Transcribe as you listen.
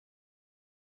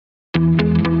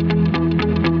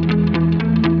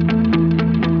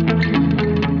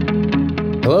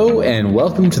and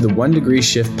welcome to the One Degree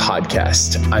Shift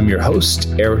podcast. I'm your host,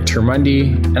 Eric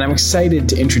Termundi, and I'm excited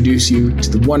to introduce you to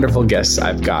the wonderful guests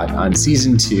I've got on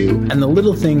season 2 and the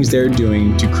little things they're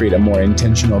doing to create a more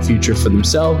intentional future for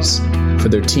themselves, for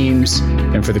their teams,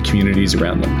 and for the communities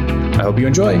around them. I hope you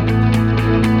enjoy.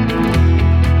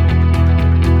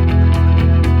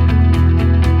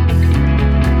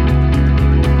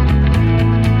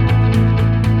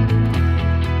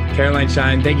 Caroline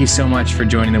Shine, thank you so much for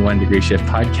joining the One Degree Shift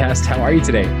podcast. How are you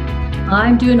today?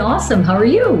 I'm doing awesome. How are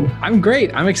you? I'm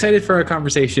great. I'm excited for our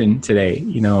conversation today.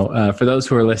 For those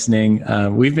who are listening,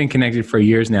 we've been connected for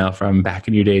years now from back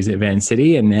in your days at Van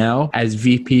City. And now as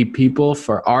VP People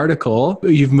for Article,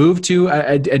 you've moved to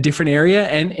a different area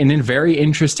and in a very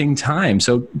interesting time.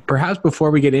 So perhaps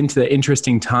before we get into the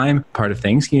interesting time part of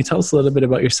things, can you tell us a little bit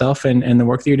about yourself and the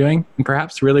work that you're doing? And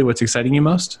perhaps really what's exciting you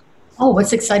most? Oh,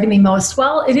 what's exciting me most?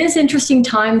 Well, it is interesting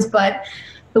times, but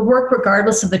the work,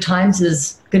 regardless of the times,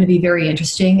 is going to be very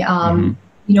interesting.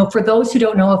 For those who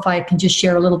don't know, if I can just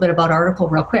share a little bit about Article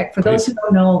real quick. For those who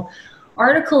don't know,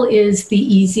 Article is the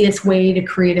easiest way to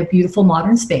create a beautiful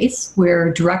modern space.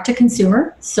 We're direct to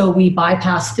consumer, so we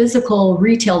bypass physical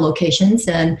retail locations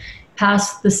and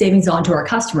pass the savings on to our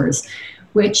customers,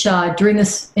 which during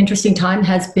this interesting time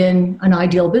has been an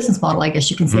ideal business model, I guess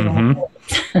you can say.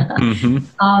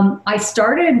 I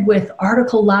started with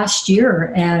Article last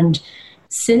year, and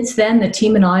since then, the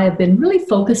team and I have been really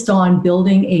focused on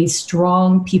building a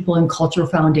strong people and culture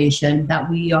foundation that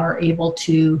we are able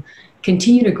to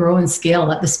continue to grow and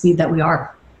scale at the speed that we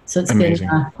are. So it's Amazing.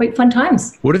 Been quite fun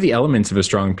times. What are the elements of a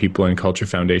strong people and culture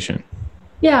foundation?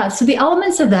 Yeah, so the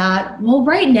elements of that, well,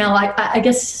 right now, I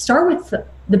guess start with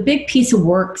the big piece of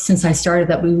work since I started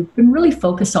that we've been really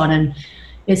focused on, and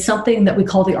is something that we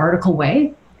call the Article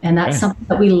Way. And that's something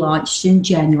that we launched in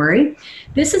January.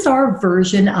 This is our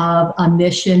version of a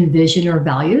mission, vision, or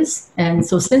values. And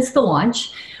so since the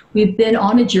launch, we've been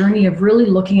on a journey of really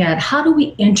looking at how do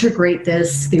we integrate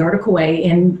the Article Way,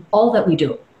 in all that we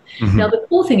do. Now, the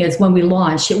cool thing is when we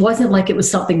launched, it wasn't like it was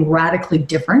something radically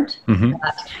different.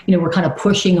 We're kind of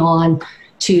pushing on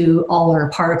to all our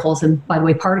particles. And by the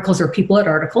way, particles are people at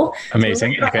Article.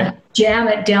 Amazing. So okay. Jam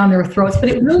it down their throats. But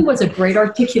it really was a great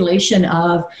articulation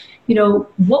of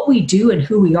what we do and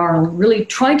who we are, and really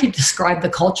trying to describe the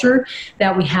culture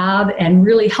that we have, and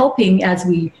really helping as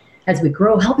we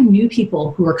grow, helping new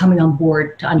people who are coming on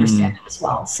board to understand it as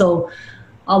well. So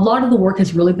a lot of the work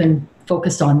has really been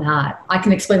focused on that. I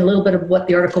can explain a little bit of what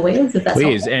the Article Way is, if that's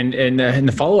Please. helpful. And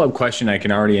the follow-up question I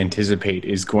can already anticipate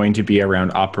is going to be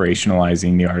around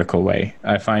operationalizing the Article Way.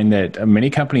 I find that many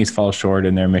companies fall short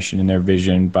in their mission and their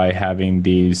vision by having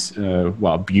these,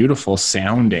 beautiful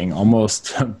sounding,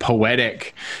 almost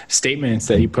poetic statements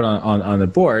that you put on the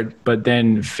board, but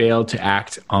then fail to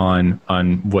act on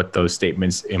what those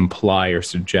statements imply or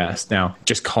suggest. Now,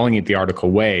 just calling it the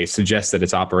Article Way suggests that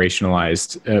it's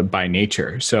operationalized by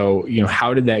nature. So,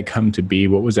 how did that come to be?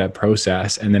 What was that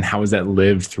process? And then how was that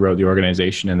lived throughout the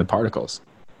organization and the particles?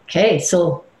 Okay,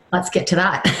 so let's get to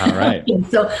that. All right.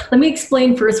 So let me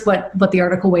explain first what the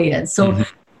Article Way is. So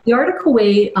the Article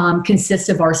Way consists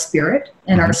of our spirit,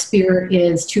 and our spirit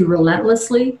is to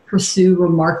relentlessly pursue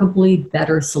remarkably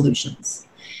better solutions.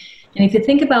 And if you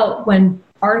think about when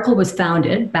Article was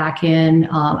founded back in,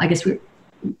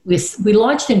 we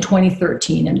launched in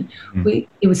 2013, and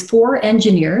it was 4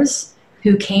 engineers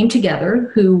who came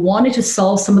together, who wanted to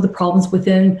solve some of the problems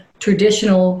within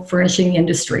traditional furnishing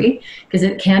industry, because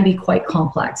it can be quite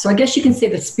complex. So I guess you can say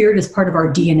the spirit is part of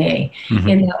our DNA,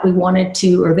 in that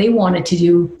they wanted to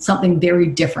do something very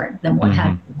different than what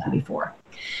had been done before.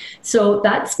 So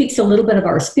that speaks a little bit of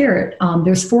our spirit.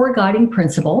 There's 4 guiding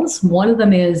principles. One of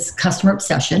them is customer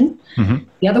obsession.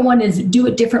 The other one is do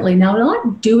it differently. Now,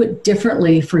 not do it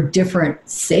differently for different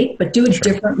sake, but do it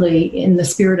differently in the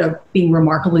spirit of being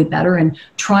remarkably better and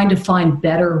trying to find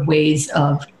better ways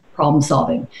of problem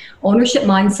solving. Ownership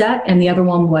mindset, and the other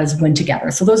one was win together.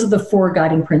 So those are the 4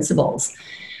 guiding principles.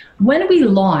 When we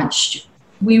launched,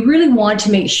 we really wanted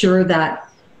to make sure that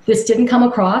this didn't come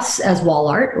across as wall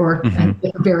art or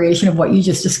a variation of what you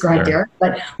just described there,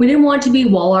 but we didn't want it to be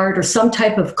wall art or some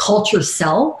type of culture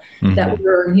sell that we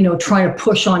were, trying to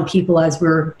push on people as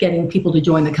we're getting people to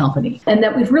join the company. And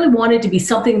that we really wanted to be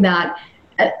something that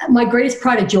my greatest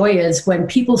pride and joy is when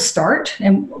people start,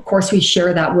 and of course we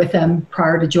share that with them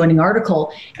prior to joining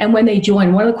Article. And when they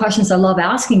join, one of the questions I love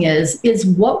asking is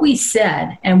what we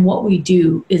said and what we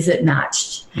do, is it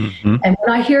matched? And when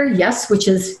I hear yes, which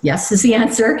is yes is the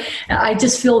answer, I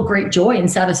just feel great joy and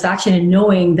satisfaction in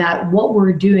knowing that what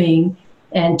we're doing,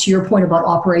 and to your point about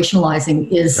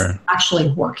operationalizing, is actually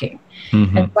working.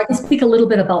 And so I can speak a little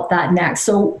bit about that next.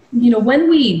 So, when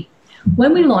we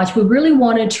when we launched, we really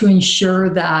wanted to ensure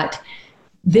that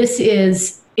this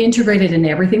is integrated in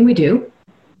everything we do,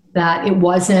 that it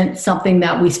wasn't something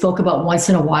that we spoke about once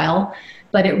in a while,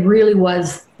 but it really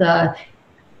was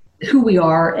who we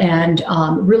are and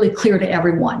really clear to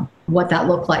everyone what that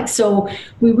looked like. So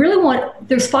we really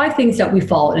there's 5 things that we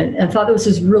followed, and I thought this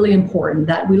was really important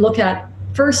that we look at.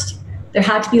 First, there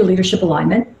had to be a leadership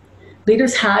alignment.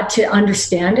 Leaders had to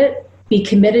understand it, be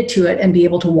committed to it, and be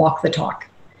able to walk the talk.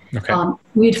 Okay.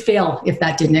 We'd fail if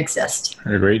that didn't exist.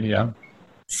 Agreed, yeah.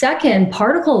 Second,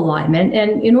 particle alignment.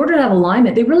 And in order to have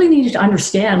alignment, they really needed to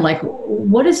understand, like,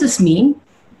 what does this mean?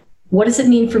 What does it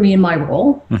mean for me in my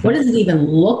role? Mm-hmm. What does it even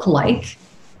look like?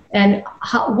 And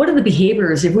what are the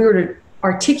behaviors? If we were to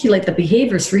articulate the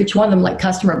behaviors for each one of them, like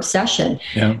customer obsession,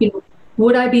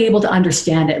 would I be able to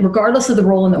understand it, regardless of the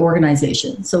role in the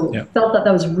organization? So felt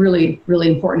that was really, really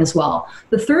important as well.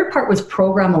 The third part was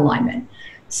program alignment.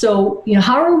 So,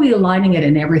 how are we aligning it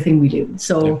in everything we do?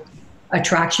 So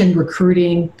attraction,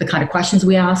 recruiting, the kind of questions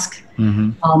we ask,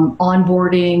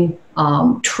 onboarding,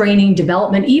 training,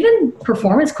 development, even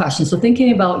performance questions. So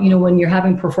thinking about, when you're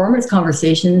having performance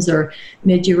conversations or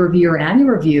mid-year review or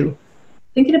annual review,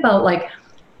 thinking about like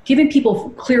giving people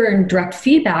clear and direct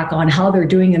feedback on how they're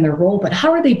doing in their role, but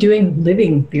how are they doing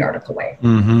living the Article Way?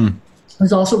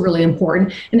 Was also really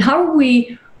important. And how are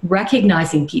we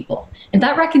recognizing people? And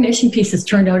that recognition piece has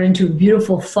turned out into a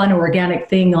beautiful, fun, organic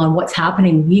thing on what's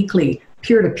happening weekly,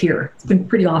 peer-to-peer. It's been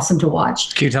pretty awesome to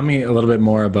watch. Can you tell me a little bit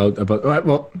more about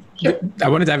Sure. I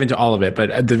want to dive into all of it,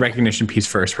 but the recognition piece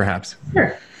first, perhaps.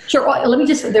 Sure. Well, let me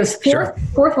there's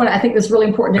fourth one I think is really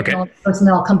important to acknowledge first, and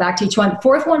then I'll come back to each one.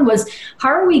 Fourth one was, how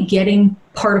are we getting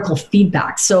particle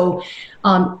feedback? So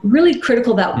really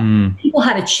critical that people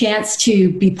had a chance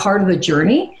to be part of the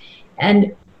journey,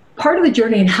 and part of the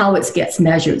journey and how it gets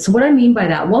measured. So what I mean by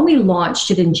that, when we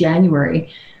launched it in January,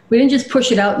 we didn't just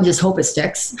push it out and just hope it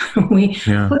sticks. We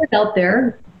put it out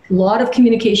there, a lot of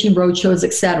communication, roadshows,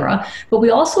 et cetera. But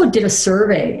we also did a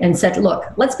survey and said, look,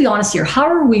 let's be honest here. How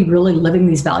are we really living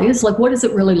these values? Like, what is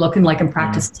it really looking like in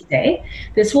practice today?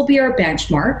 This will be our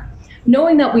benchmark,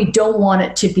 knowing that we don't want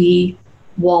it to be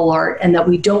wall art and that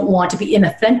we don't want to be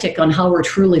inauthentic on how we're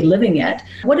truly living it.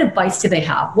 What advice do they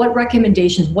have? What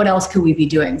recommendations? What else could we be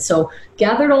doing? So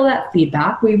gathered all that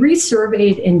feedback. We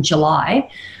resurveyed in July.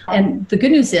 And the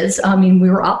good news is, we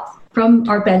were up from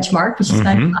our benchmark, which is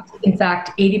in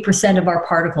fact, 80% of our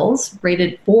particles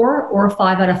rated 4 or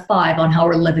 5 out of 5 on how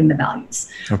we're living the values.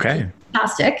 Okay.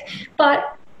 Fantastic.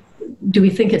 But do we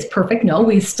think it's perfect? No,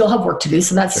 we still have work to do.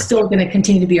 So that's still going to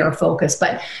continue to be our focus.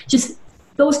 But just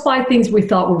those 5 things we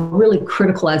thought were really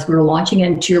critical as we were launching.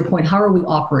 And to your point, how are we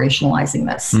operationalizing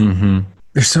this?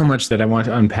 There's so much that I want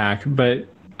to unpack, but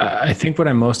I think what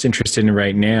I'm most interested in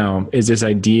right now is this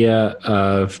idea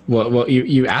of,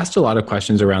 you asked a lot of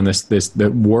questions around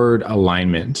the word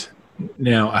alignment.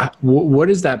 Now, what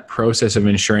is that process of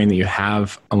ensuring that you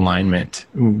have alignment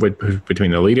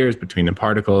between the leaders, between the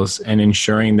particles, and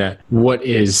ensuring that what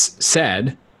is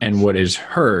said and what is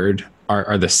heard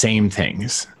are the same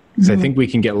things? Because I think we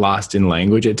can get lost in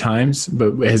language at times,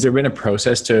 but has there been a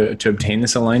process to obtain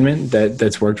this alignment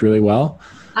that's worked really well?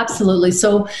 Absolutely.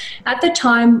 So at the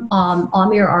time,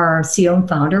 Amir, our CEO and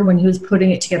founder, when he was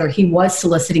putting it together, he was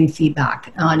soliciting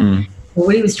feedback on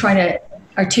what he was trying to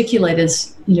articulate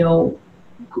is,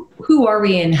 who are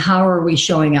we and how are we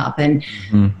showing up? And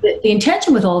the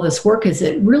intention with all this work is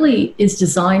it really is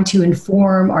designed to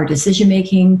inform our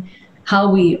decision-making, how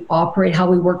we operate, how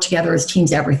we work together as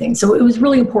teams, everything. So it was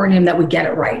really important to him that we get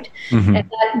it right. And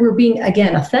that we're being,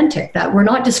 again, authentic, that we're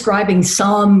not describing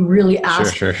some really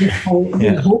aspect. We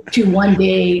hope to one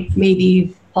day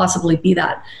maybe possibly be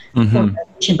that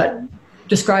organization, but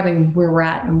describing where we're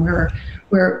at and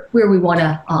where we want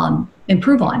to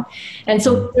improve on. And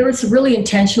so there was really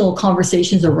intentional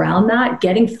conversations around that,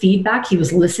 getting feedback. He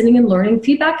was listening and learning.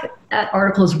 Feedback at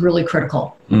Article is really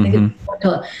critical. I think it's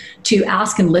important to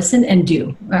ask and listen and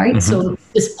do, right? So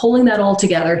just pulling that all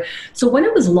together. So when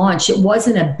it was launched, it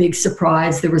wasn't a big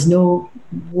surprise. There was no,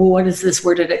 what is this?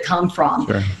 Where did it come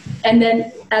from? And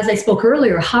then, as I spoke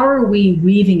earlier, how are we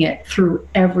weaving it through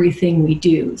everything we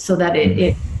do so that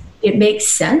it makes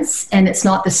sense and it's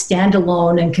not the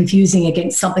standalone and confusing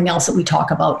against something else that we talk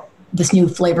about, this new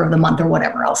flavor of the month or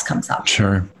whatever else comes up.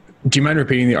 Sure. Do you mind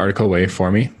repeating the Article Way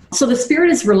for me? So the spirit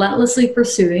is relentlessly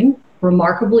pursuing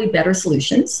remarkably better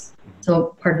solutions.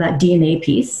 So part of that DNA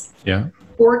piece.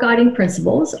 4 guiding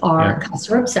principles are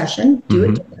customer obsession, do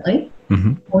it differently,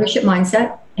 ownership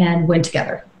mindset, and win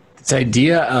together. This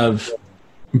idea of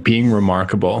being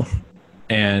remarkable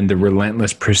and the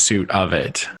relentless pursuit of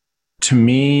it, to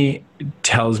me,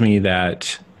 tells me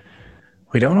that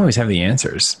we don't always have the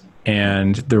answers.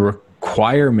 And the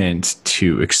requirement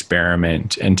to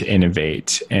experiment and to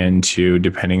innovate and to,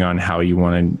 depending on how you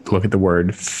want to look at the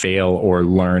word, fail or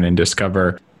learn and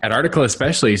discover, at Article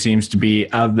especially seems to be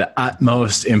of the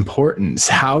utmost importance.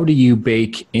 How do you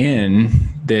bake in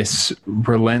this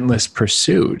relentless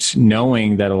pursuit,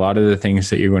 knowing that a lot of the things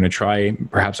that you're going to try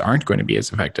perhaps aren't going to be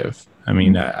as effective? I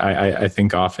mean, I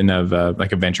think often of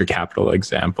like a venture capital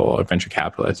example, a venture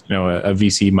capitalist. A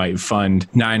VC might fund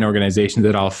 9 organizations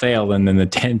that all fail, and then the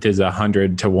 10th is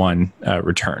 100 to 1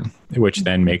 return, which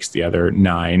then makes the other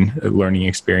 9 learning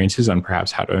experiences on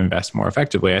perhaps how to invest more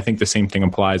effectively. I think the same thing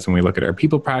applies when we look at our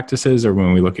people practices or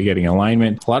when we look at getting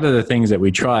alignment. A lot of the things that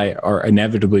we try are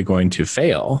inevitably going to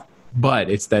fail. But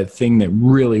it's that thing that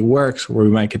really works where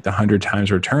we might get the 100 times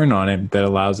return on it that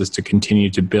allows us to continue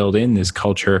to build in this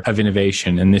culture of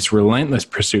innovation and this relentless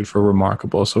pursuit for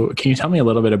remarkable. So can you tell me a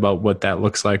little bit about what that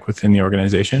looks like within the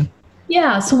organization?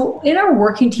 Yeah. So in our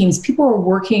working teams, people are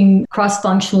working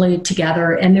cross-functionally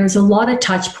together, and there's a lot of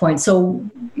touch points. So,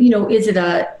 is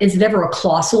it ever a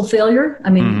colossal failure? I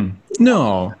mean,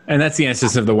 no. And that's the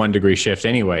essence of the 1 degree shift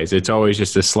anyways. It's always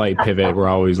just a slight pivot. We're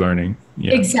always learning.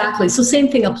 Yeah. Exactly. So same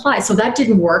thing applies. So that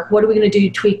didn't work. What are we going to do?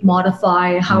 Tweak,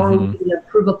 modify? How are we going to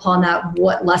improve upon that?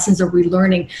 What lessons are we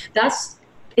learning? That's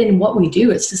in what we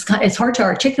do. It's just it's hard to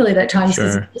articulate at times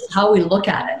because it's how we look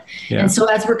at it. Yeah. And so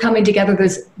as we're coming together,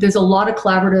 there's a lot of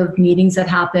collaborative meetings that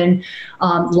happen,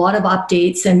 a lot of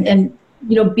updates, and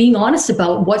being honest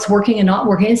about what's working and not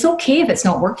working. It's okay if it's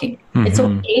not working. It's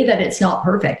okay that it's not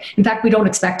perfect. In fact, we don't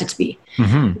expect it to be.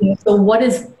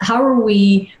 So how are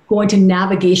we going to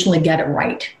navigationally get it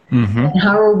right? And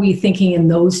how are we thinking in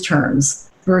those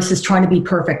terms versus trying to be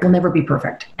perfect? We'll never be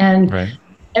perfect. And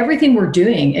everything we're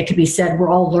doing, it could be said, we're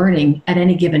all learning at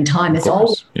any given time. It's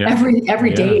all every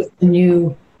day is a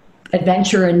new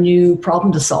adventure, a new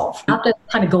problem to solve. Have to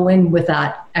kind of go in with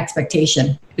that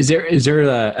expectation. Is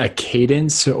there a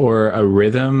cadence or a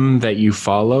rhythm that you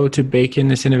follow to bake in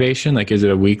this innovation? Like, is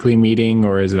it a weekly meeting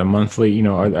or is it a monthly?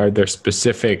 Are there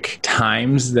specific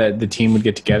times that the team would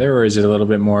get together, or is it a little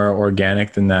bit more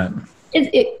organic than that?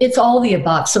 It's all the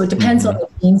above. So it depends on the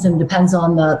teams and depends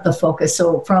on the focus.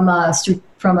 So from a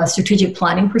strategic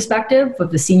planning perspective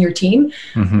of the senior team,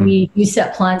 we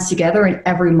set plans together, and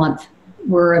every month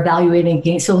we're evaluating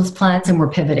against those plans and we're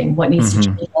pivoting what needs to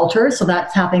change and alter. So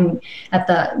that's happening at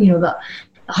the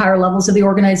higher levels of the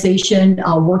organization.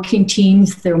 Working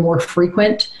teams, they're more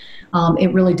frequent.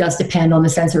 It really does depend on the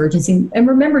sense of urgency. And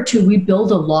remember too, we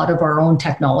build a lot of our own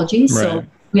technology. So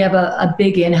we have a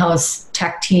big in-house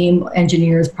tech team,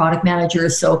 engineers, product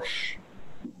managers. So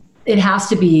it has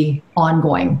to be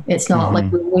ongoing. It's not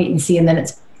like we wait and see and then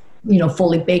it's,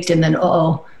 fully baked and then,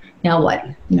 now what?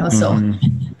 So.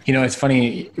 It's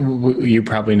funny. You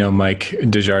probably know Mike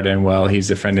Desjardins well.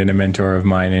 He's a friend and a mentor of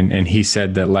mine. And he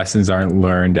said that lessons aren't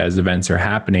learned as events are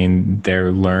happening.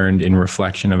 They're learned in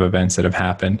reflection of events that have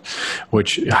happened,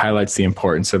 which highlights the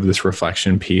importance of this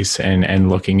reflection piece and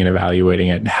looking and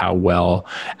evaluating at how well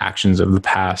actions of the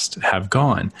past have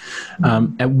gone.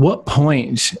 At what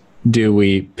point do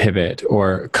we pivot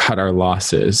or cut our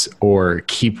losses or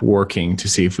keep working to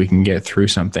see if we can get through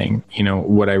something?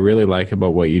 What I really like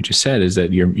about what you just said is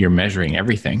that you're measuring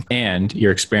everything and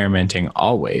you're experimenting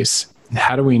always.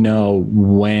 How do we know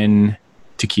when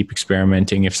to keep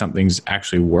experimenting if something's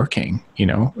actually working?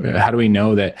 How do we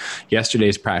know that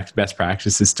yesterday's best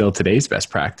practice is still today's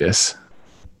best practice?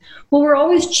 Well, we're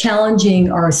always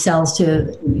challenging ourselves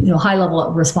to, high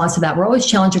level response to that. We're always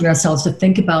challenging ourselves to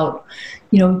think about,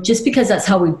 just because that's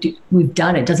how we've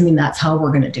done it doesn't mean that's how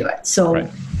we're going to do it. So,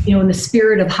 in the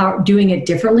spirit of how doing it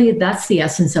differently, that's the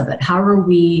essence of it. How are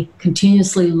we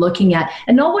continuously looking at,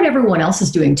 and not what everyone else is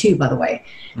doing too, by the way,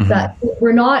 that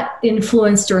we're not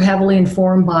influenced or heavily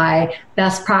informed by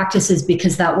best practices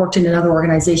because that worked in another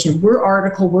organization. We're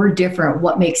Article, we're different.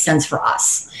 What makes sense for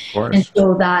us? And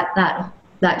so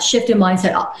that shift in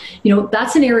mindset,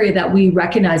 that's an area that we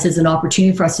recognize as an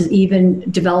opportunity for us to even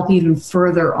develop even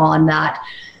further on that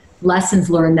lessons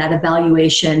learned, that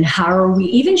evaluation. How are we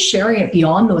even sharing it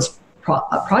beyond those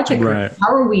project groups?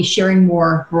 How are we sharing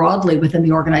more broadly within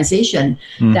the organization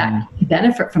that can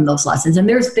benefit from those lessons? And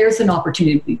there's an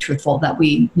opportunity to be truthful that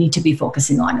we need to be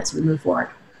focusing on as we move forward.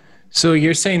 So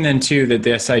you're saying then too that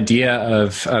this idea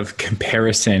of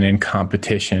comparison and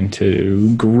competition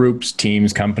to groups,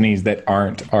 teams, companies that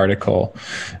aren't article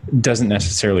doesn't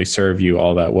necessarily serve you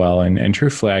all that well. And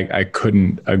truthfully, I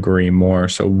couldn't agree more.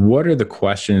 So what are the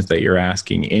questions that you're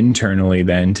asking internally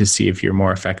then to see if you're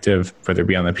more effective, whether it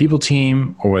be on the people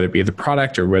team or whether it be the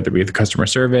product or whether it be the customer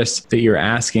service, that you're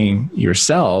asking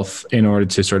yourself in order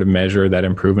to sort of measure that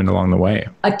improvement along the way?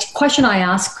 A question I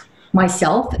ask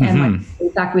myself, and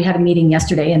in fact, we had a meeting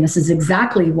yesterday, and this is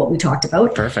exactly what we talked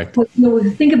about. Perfect. But, we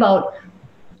think about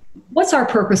what's our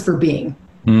purpose for being?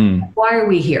 Why are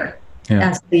we here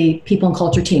as the people and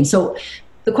culture team? So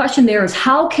the question there is,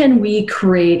 how can we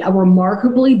create a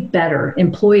remarkably better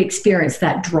employee experience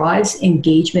that drives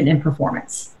engagement and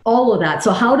performance? All of that.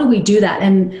 So how do we do that?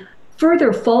 And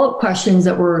further follow-up questions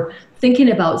that we're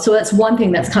thinking about. So that's one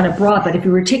thing that's kind of broad, but if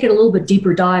you were to take it a little bit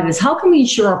deeper dive is how can we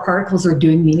ensure our particles are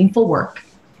doing meaningful work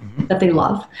that they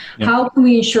love? Yep. How can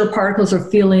we ensure particles are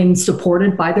feeling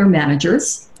supported by their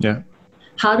managers? Yeah.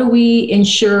 How do we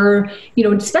ensure,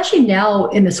 especially now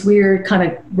in this weird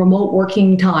kind of remote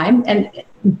working time, and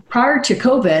prior to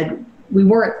COVID, we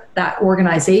weren't that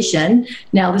organization.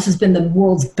 Now this has been the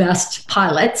world's best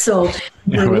pilot. So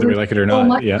whether we like it or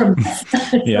not, so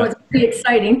it's pretty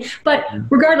exciting. But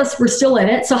regardless, we're still in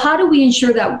it. So how do we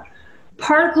ensure that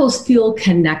particles feel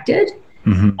connected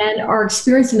and are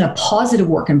experiencing a positive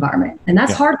work environment? And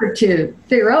that's harder to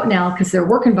figure out now because their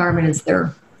work environment is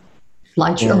their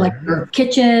lunch or like their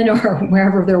kitchen or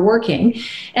wherever they're working.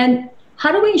 And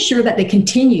how do we ensure that they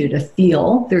continue to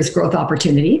feel there's growth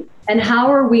opportunity? And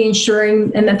how are we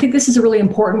ensuring, and I think this is a really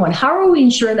important one, how are we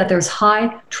ensuring that there's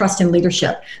high trust in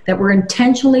leadership, that we're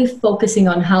intentionally focusing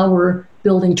on how we're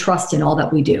building trust in all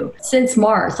that we do? Since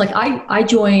Mars, I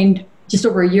joined just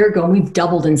over a year ago and we've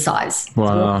doubled in size.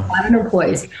 Wow. So 500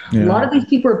 employees. Yeah. A lot of these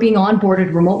people are being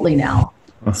onboarded remotely now.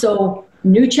 So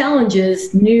new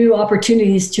challenges, new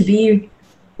opportunities to be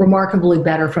remarkably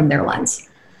better from their lens.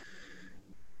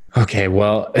 Okay,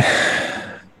 well,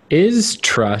 is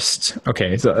trust,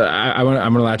 okay, so I'm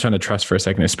going to latch on to trust for a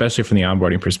second, especially from the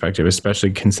onboarding perspective,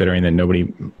 especially considering that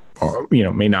nobody,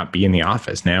 may not be in the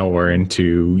office now or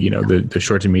into, the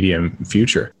short to medium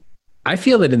future. I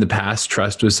feel that in the past,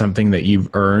 trust was something that you've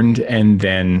earned and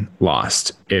then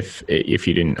lost if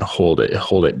you didn't hold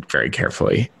it very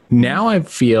carefully. Now I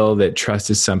feel that trust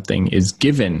is something is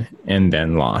given and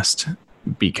then lost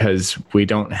because we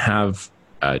don't have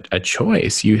a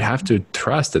choice. You have to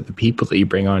trust that the people that you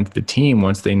bring onto the team,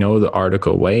 once they know the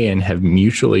Article Way and have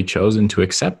mutually chosen to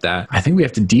accept that, I think we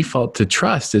have to default to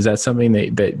trust. Is that something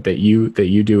that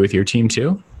you do with your team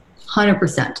too?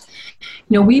 100%.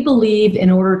 We believe in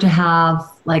order to have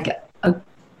a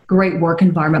great work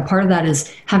environment, part of that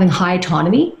is having high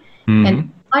autonomy.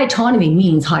 And high autonomy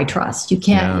means high trust. You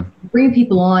can't bring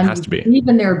people on, believe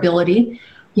in their ability.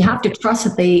 You have to trust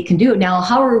that they can do it. Now,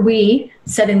 how are we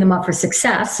setting them up for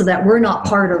success so that we're not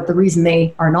part of the reason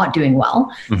they are not doing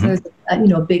well? So there's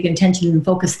a big intention and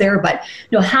focus there, but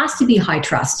it has to be high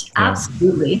trust.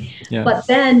 Absolutely. Yeah. But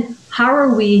then how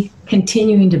are we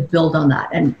continuing to build on that?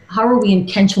 And how are we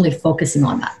intentionally focusing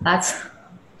on that? That's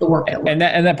the work that and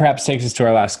that perhaps takes us to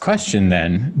our last question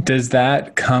then. Do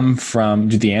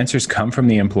the answers come from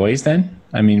the employees then?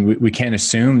 I mean, we can't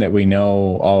assume that we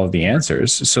know all of the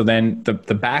answers. So then the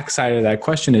backside of that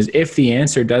question is, if the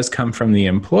answer does come from the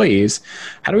employees,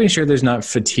 how do we ensure there's not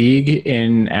fatigue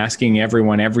in asking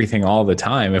everyone everything all the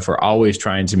time if we're always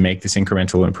trying to make this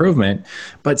incremental improvement,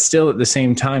 but still at the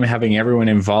same time having everyone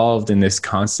involved in this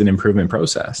constant improvement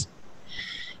process?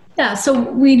 Yeah, so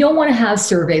we don't want to have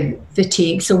survey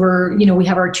fatigue. So we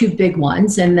have our two big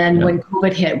ones. And then when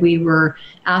COVID hit, we were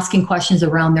asking questions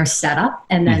around their setup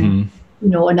and then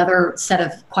another set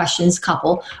of questions,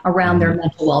 around their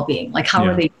mental well-being, like how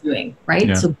are they doing, right?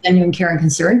 Yeah. So genuine care and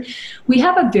concern. We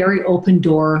have a very open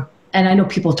door, and I know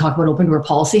people talk about open door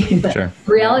policy, but the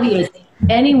reality is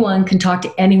anyone can talk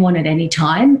to anyone at any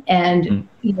time. And,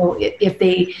 if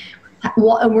they,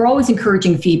 and we're always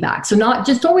encouraging feedback. So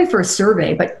don't wait for a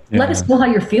survey, but let us know how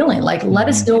you're feeling. Let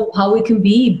us know how we can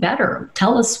be better.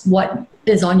 Tell us what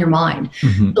is on your mind.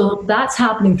 So that's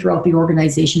happening throughout the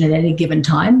organization at any given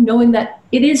time, knowing that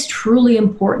it is truly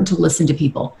important to listen to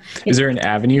people. Is there an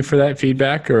avenue for that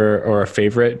feedback or a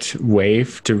favorite way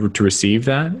to receive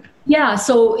that? Yeah,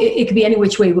 so it could be any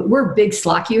which way. We're big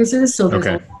Slack users, so there's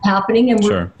a lot happening, and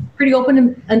we're pretty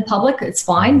open and public. It's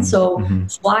fine. So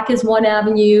Slack is one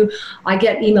avenue. I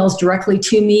get emails directly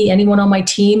to me. Anyone on my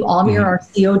team, Amir, our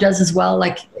CEO, does as well.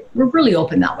 We're really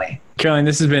open that way. Caroline,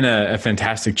 this has been a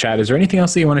fantastic chat. Is there anything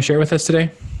else that you want to share with us today?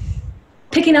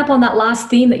 picking up on that last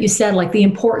theme that you said, like the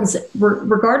importance,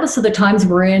 regardless of the times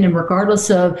we're in and regardless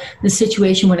of the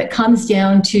situation, when it comes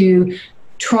down to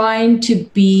trying to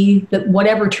be,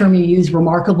 whatever term you use,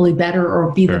 remarkably better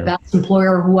or be the best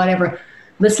employer or whatever,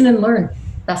 listen and learn.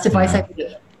 Best advice I could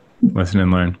give. Listen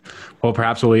and learn. Well,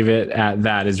 perhaps we'll leave it at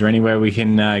that. Is there any way we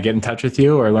can get in touch with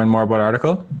you or learn more about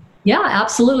Article? Yeah,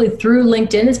 absolutely. Through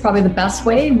LinkedIn is probably the best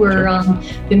way. We're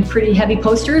been pretty heavy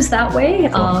posters that way.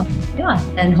 Cool.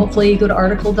 And hopefully you go to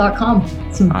article.com.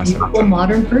 Some awesome. Beautiful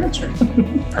modern furniture.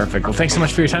 Perfect. Well, thanks so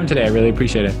much for your time today. I really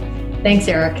appreciate it. Thanks,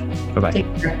 Eric. Bye-bye.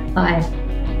 Take care. Bye.